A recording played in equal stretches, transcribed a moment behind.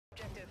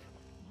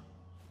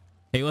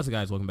Hey, what's up,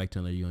 guys? Welcome back to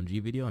another UMG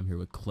video. I'm here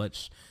with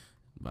Clutch.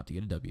 About to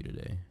get a W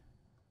today.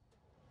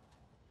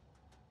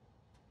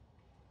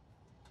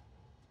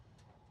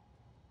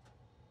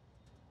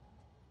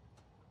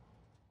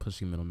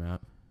 Pushing middle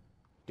map.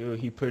 Dude,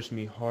 he pushed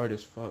me hard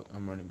as fuck.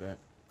 I'm running back.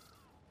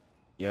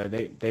 Yeah,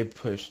 they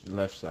pushed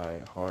left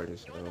side hard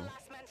as hell.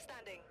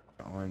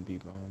 The R&B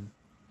bomb.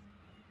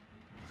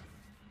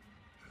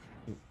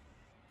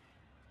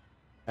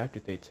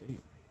 After they take.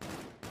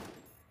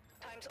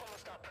 Time's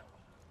almost up.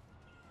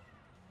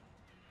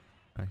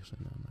 Actually,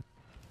 no, I'm not.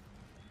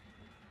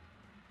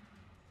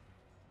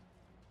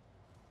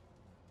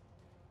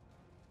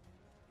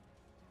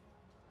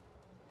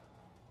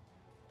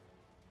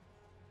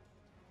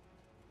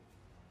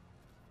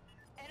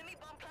 Enemy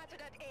bomb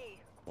planted at A.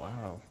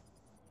 Wow.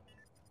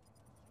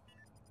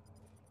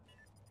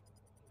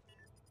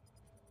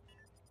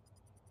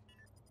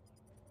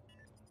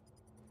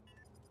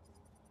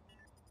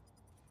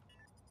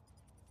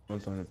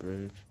 One's on the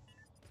bridge.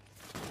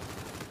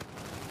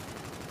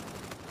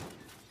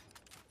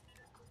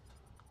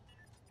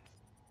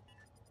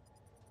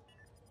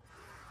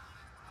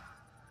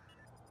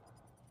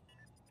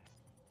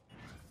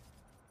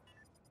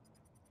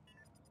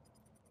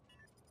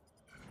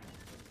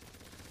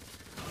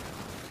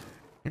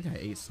 I think I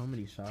ate so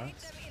many Take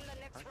shots. them in the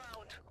next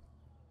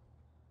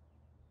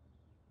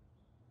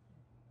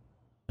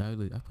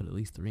round. I put at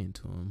least 3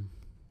 into him.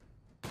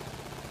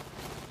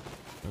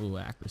 Oh,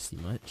 accuracy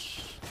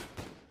much.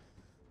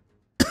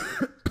 I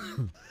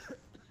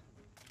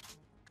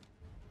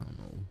don't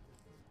know.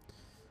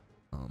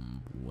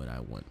 What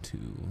I want to.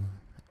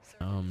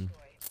 I'm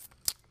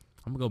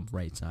gonna go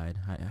right side.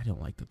 I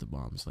don't like that the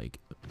bomb's like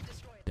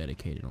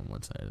dedicated on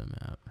one side of the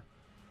map.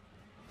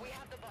 We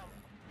have the bomb.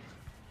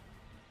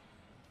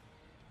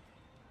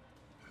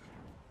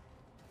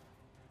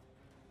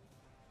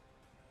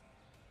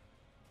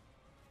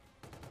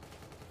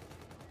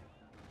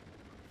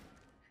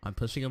 I'm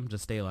pushing him to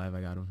stay alive.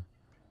 I got him.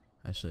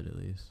 I should at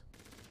least.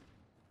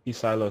 He's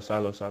silo.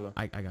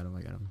 I got him.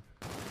 I got him.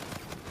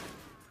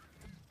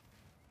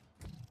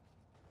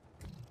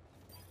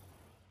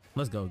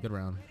 Let's go. Good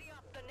round. Ready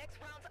up. The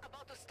next round's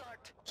about to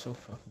start. So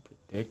fucking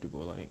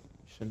predictable. Like,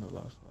 you shouldn't have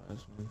lost the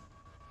last one.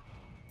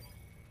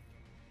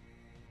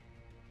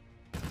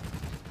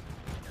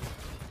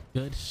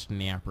 Good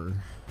snapper.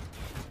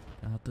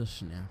 Got the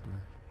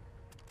snapper.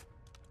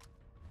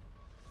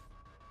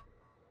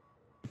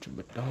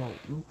 But dog,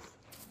 oof.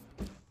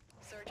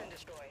 Search and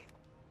destroy.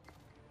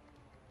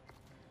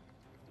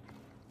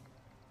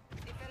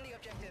 Defend the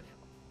objective.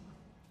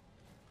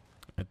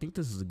 I think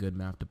this is a good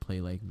map to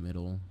play like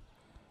middle.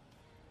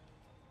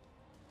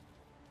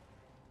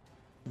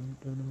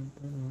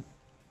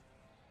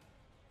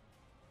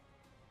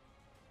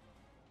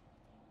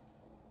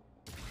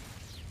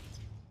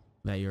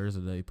 That yours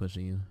or they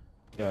pushing you?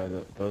 Yeah,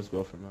 those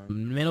go for mine.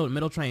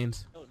 Middle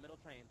trains.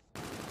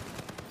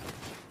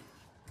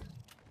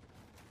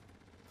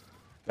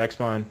 Back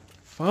spawn.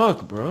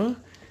 Fuck, bro.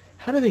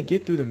 How do they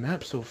get through the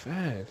map so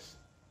fast?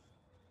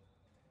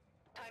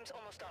 Time's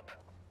almost up.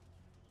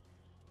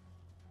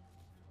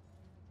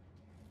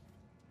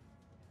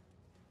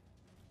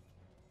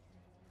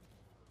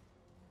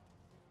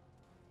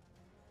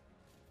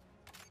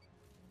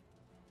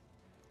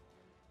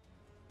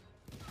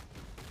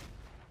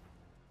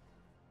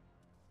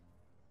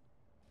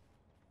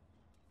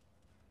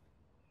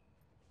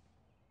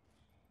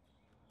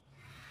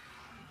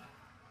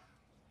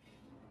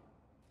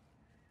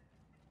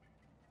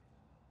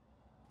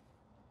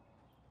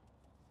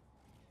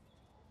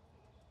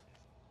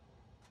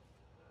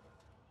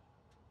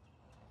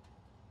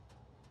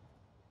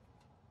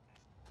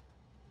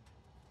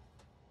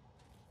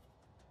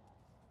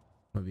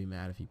 I'm gonna be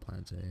mad if he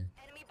plants A.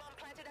 Enemy bomb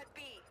planted at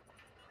B.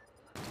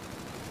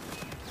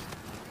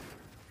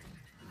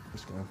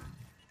 Let's go.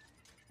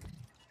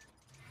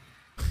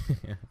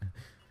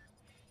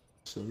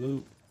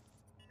 Salute.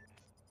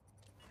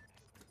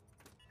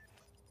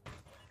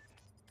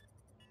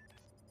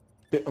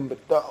 Hit him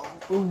with that.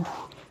 Ooh.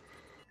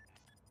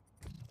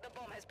 The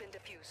bomb has been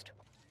defused.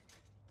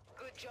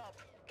 Good job.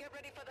 Get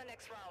ready for the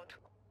next round.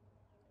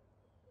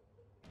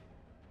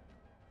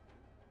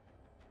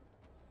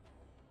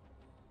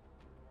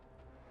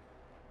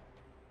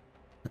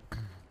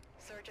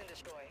 Search and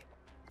destroy.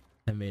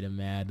 I made him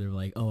mad. They're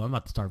like, oh, I'm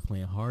about to start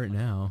playing hard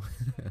now.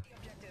 The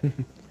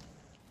objective.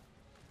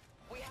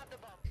 We have the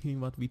bomb. He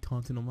about to be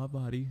taunting on my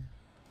body.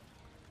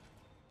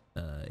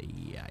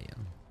 Yeah, I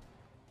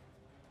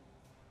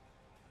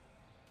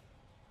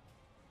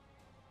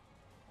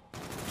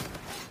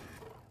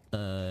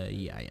am.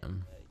 Yeah, I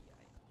am.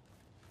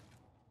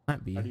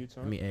 Not B. How do you I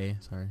taunt? mean A.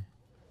 Sorry.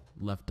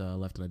 Left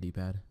on the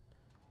D-pad.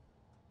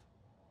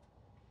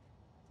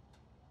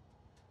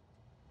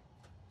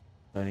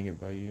 Letting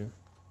it by you.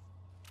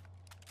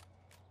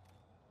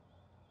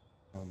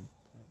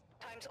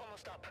 Time's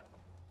almost up.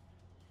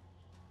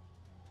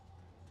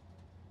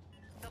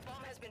 The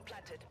bomb has been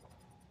planted.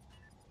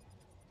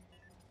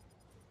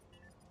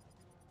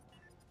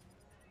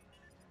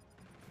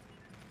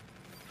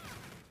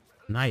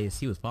 Nice.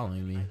 He was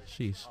following me.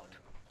 Sheesh.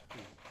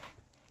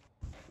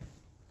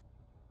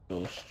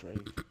 little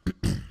straight.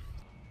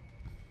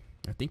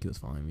 I think he was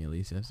following me at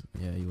least. Yes.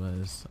 Yeah, he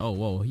was. Oh,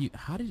 whoa.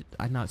 How did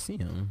I not see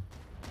him?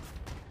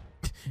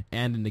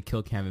 And in the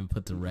kill cam, it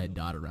puts a red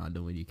dot around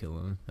him when you kill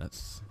him.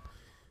 That's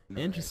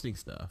interesting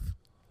stuff.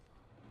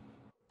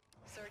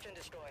 Search and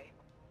destroy.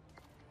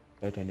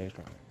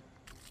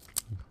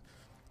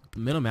 The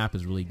middle map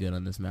is really good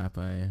on this map.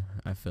 I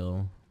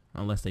feel,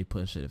 unless they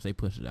push it. If they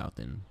push it out,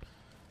 then.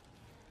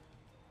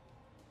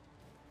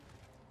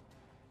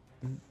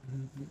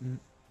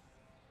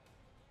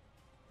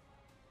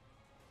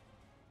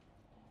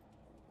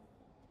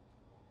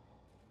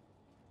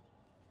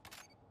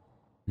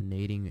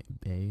 Nading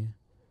Bay.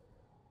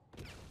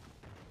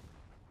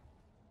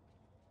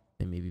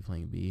 They may be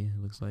playing B,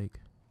 it looks like.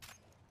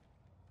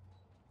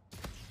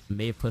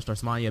 May have pushed our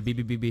small. Yeah, B.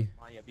 Enemy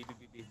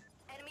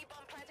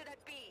bomb planted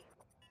at B.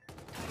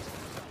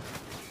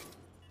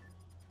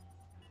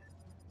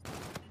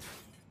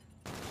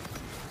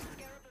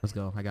 Let's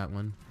go. I got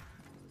one.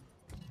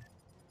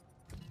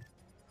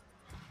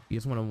 You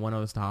just want one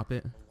of us to hop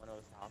it?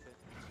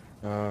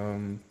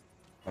 Hold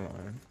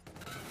on.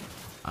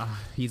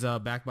 He's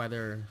back by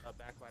their.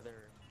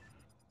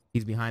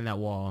 He's behind that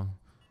wall.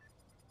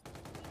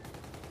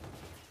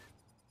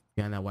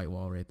 Behind that white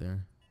wall right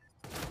there.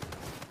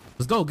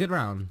 Let's go. Good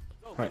round.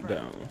 Hunt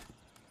down.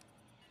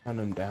 Hunt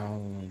him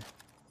down.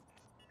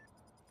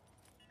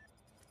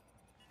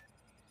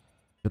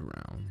 Good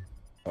round.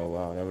 Oh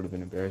wow, that would have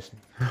been embarrassing.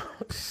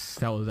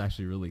 That was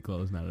actually really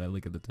close. Now that I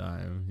look at the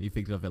time, he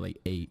picked it up at like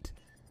 8.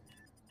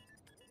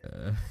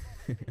 Good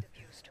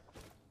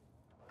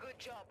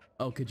job.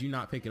 Oh, could you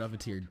not pick it up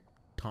until your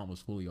Tom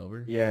was fully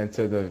over? Yeah,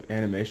 until the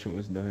animation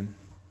was done.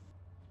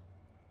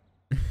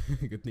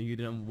 Good thing you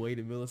didn't wait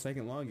a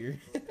millisecond longer.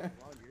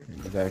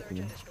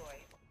 Exactly.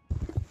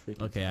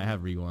 Freaking Okay, I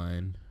have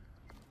rewind.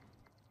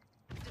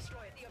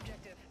 Destroy the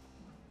objective.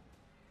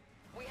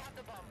 We have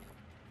the bomb.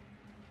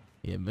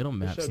 Yeah, middle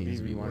map Push up seems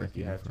to be BB1 if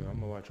working. you have to. I'm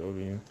gonna watch over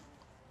you.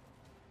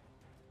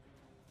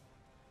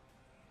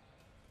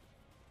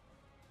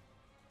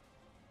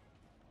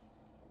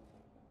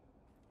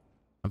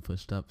 I'm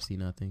pushed up, see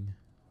nothing.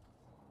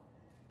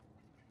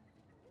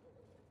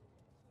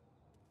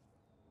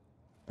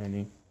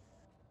 Any?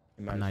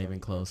 I'm not even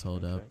close,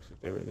 hold up.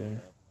 If they were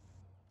there.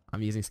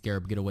 I'm using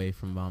Scarab, get away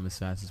from bomb as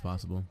fast as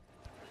possible.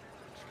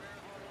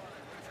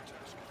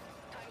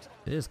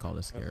 It is called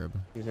a Scarab.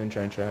 He's in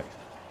train track.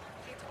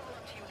 It's all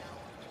up to you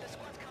now. The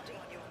squad's counting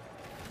on you.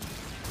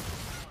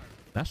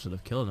 That should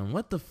have killed him.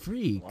 What the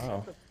freak?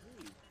 Wow.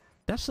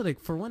 That should have,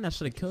 for one, that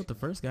should have killed the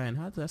first guy. And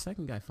how did that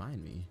second guy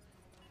find me?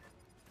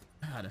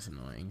 Ah, that's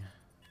annoying.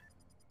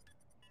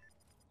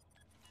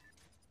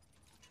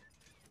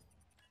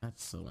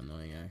 That's so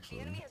annoying, The actually.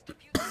 enemy has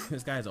defused.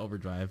 This guy's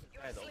overdrive.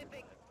 You're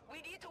slipping.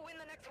 We need to win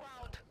the next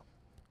round.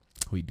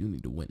 We do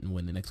need to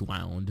win the next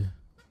round.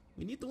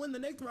 We need to win the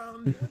next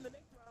round.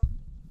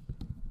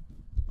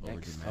 Over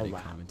dramatic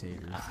round.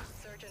 commentators.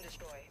 Search and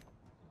destroy.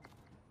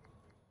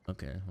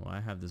 Okay, well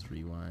I have this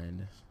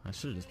rewind. I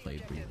should have just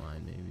played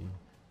rewind maybe.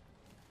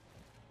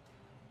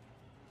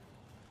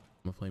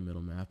 I'm gonna play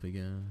middle map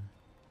again.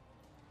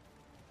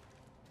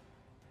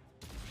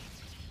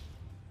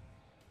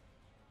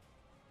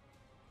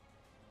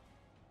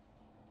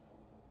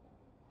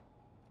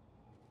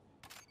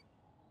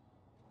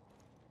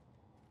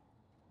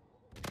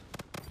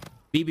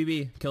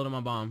 B. Killed him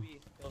on bomb.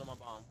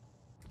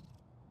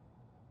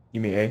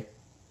 You mean A?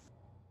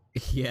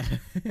 Yeah.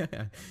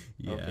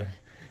 Yeah. Okay.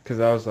 Cause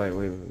I was like,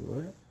 wait,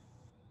 what?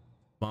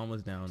 Bomb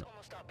was down. It's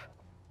almost up.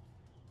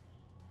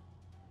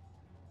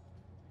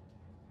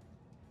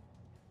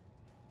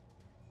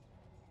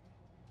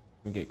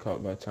 I'm gonna get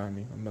caught by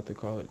timing. I'm about to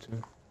call it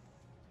too.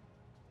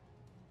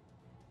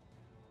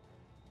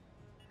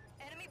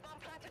 Enemy bomb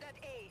planted at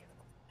A.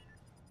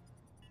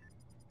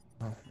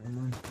 Oh, never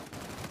mind.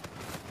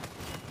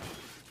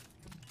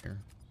 Here.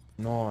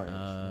 Nice.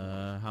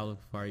 How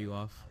far are you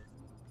off?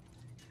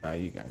 Nah,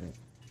 you got it.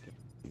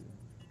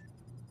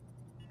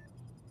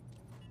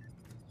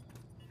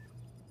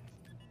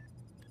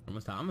 I'm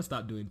gonna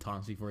stop doing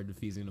taunts before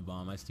defusing the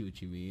bomb. I see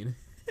what you mean.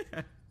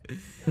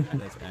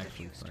 That's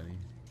actually funny.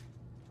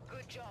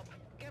 Good job.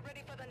 Get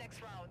ready for the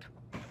next round.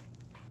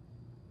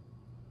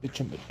 Bitch,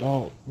 I'm a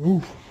dog.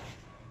 Oof.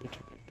 Bitch,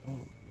 I'm a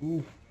dog.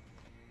 Oof.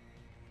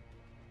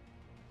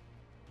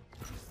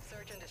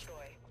 Search and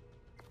destroy.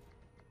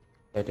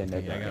 Yeah,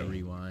 I gotta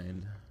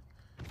rewind.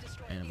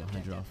 Destroy And I'm the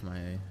 100 objective. off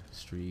my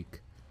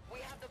streak. We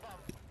have the bomb.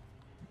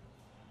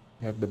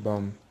 You have the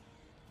bum.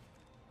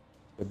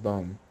 The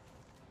bum.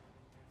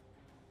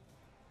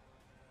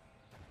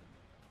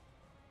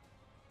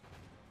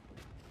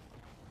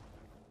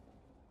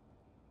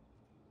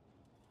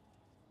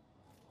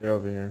 They're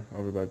over here,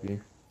 over by B.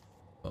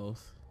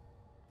 Both.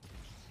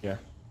 Yeah.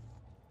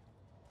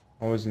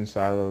 One was in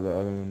silo, the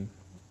other one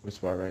was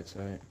far right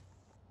side.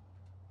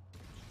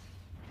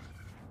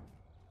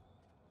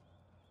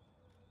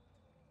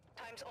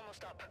 Time's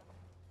almost up.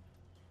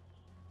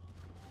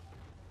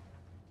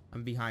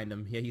 I'm behind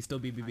him. Yeah, he's still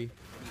BBB.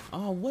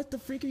 Oh, what the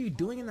freak are you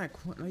doing in that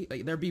corner?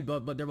 Like, they're B,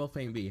 but they're both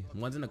playing B.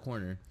 One's in the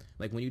corner.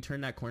 Like when you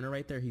turn that corner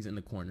right there, he's in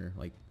the corner,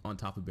 like on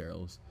top of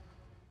barrels.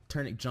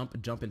 Turn it, jump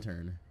and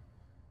turn,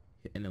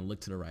 and then look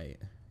to the right.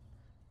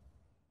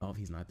 Oh,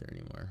 he's not there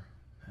anymore.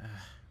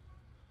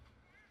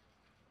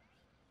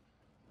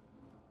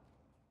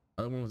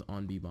 Other one was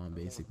on B bomb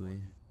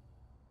basically.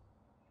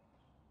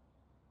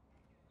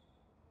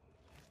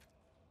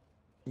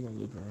 I'm gonna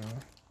loop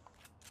around.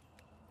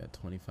 Got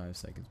 25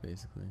 seconds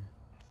basically.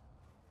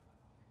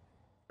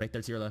 Right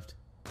there to your left.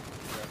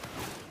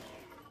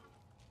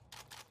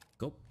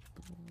 Go.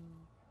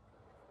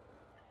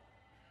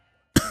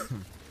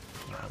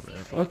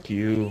 Fuck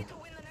you.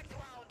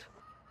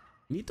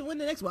 Need to win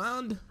the next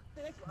round.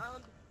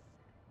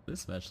 This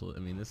special, I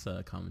mean, this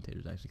commentator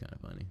is actually kind of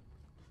funny.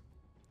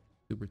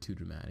 Super too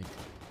dramatic.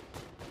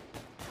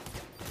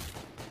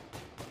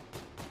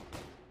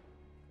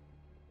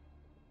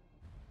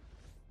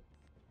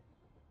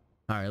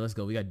 All right, let's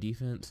go. We got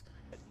defense.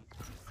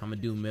 I'm gonna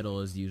do middle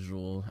as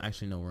usual.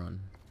 Actually, no, we're on.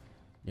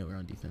 Yeah, we're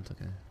on defense.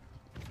 Okay.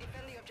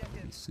 Defend the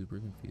objective. Be super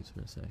confused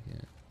for a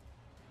second.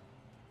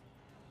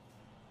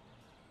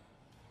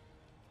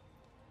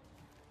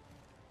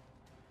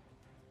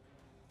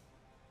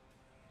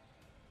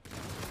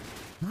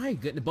 My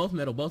goodness, both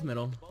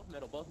middle.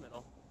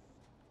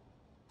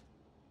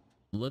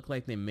 Look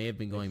like they may have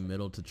been going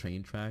middle to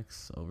train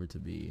tracks over to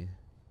B.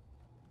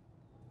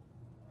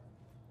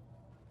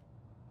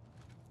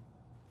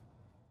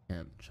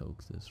 Can't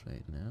choke this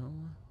right now.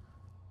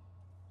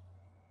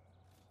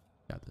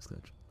 Got this,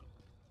 coach.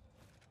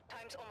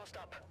 Time's almost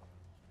up.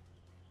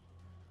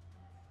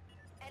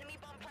 Enemy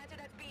bomb planted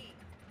at B.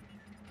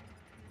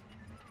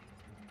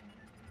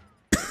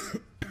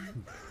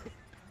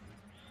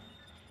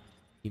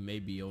 He may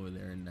be over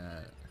there in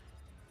that.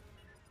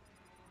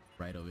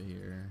 Right over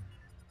here.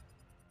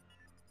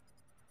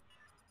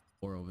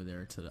 Or over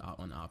there to the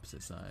on the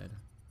opposite side.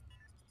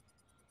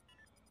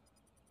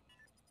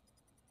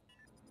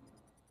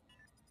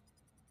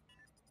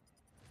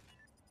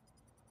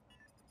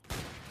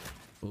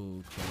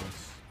 Oh,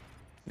 close.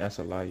 That's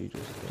a lie you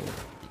just did.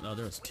 No,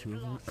 there was two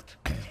of them.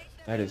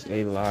 That is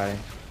a lie.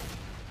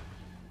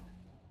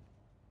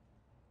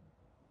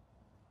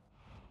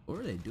 What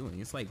were they doing?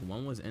 It's like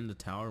one was in the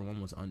tower,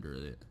 one was under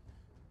it.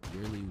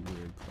 Really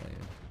weird play.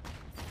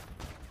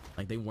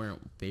 Like they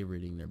weren't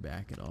favoriting their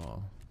back at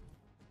all.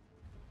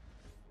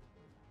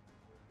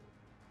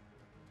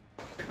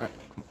 Alright,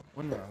 come on.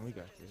 One round, we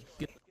got this.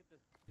 Get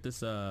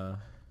this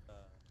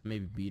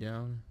maybe B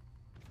down.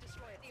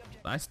 Destroy the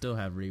objective. I still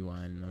have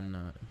rewind. I'm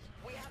not.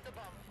 We have the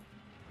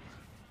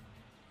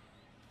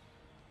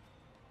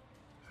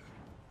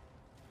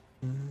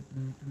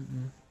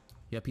bomb.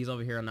 Yep, he's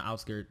over here on the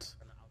outskirts.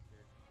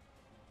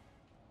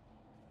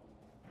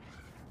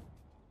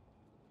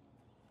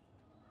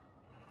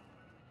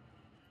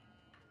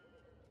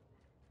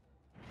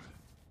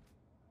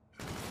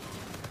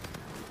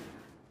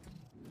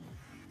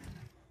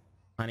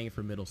 Finding it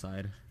for middle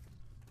side.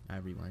 I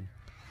have rewind.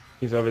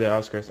 He's over there,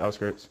 outskirts. Time's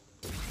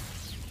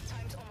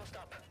almost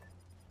up.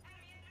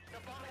 The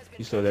bomb has been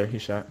He's still there, he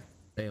shot.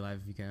 Stay alive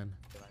if you can.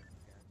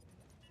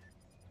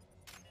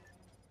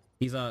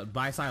 He's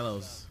by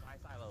silos.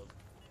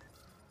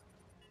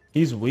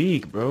 He's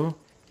weak, bro.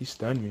 He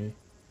stunned me.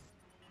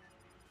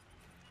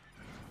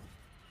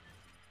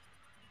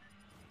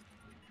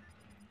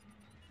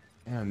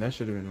 Damn, that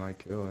should have been my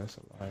kill. That's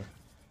a lie.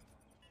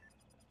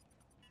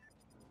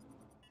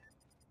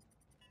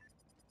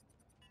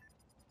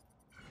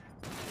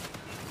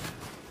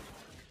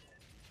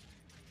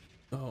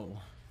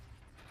 Oh.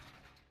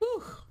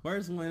 Whew.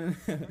 First win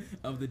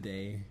of the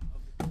day.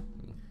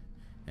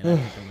 And I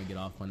think I'm gonna get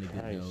off on a good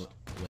Nice. note.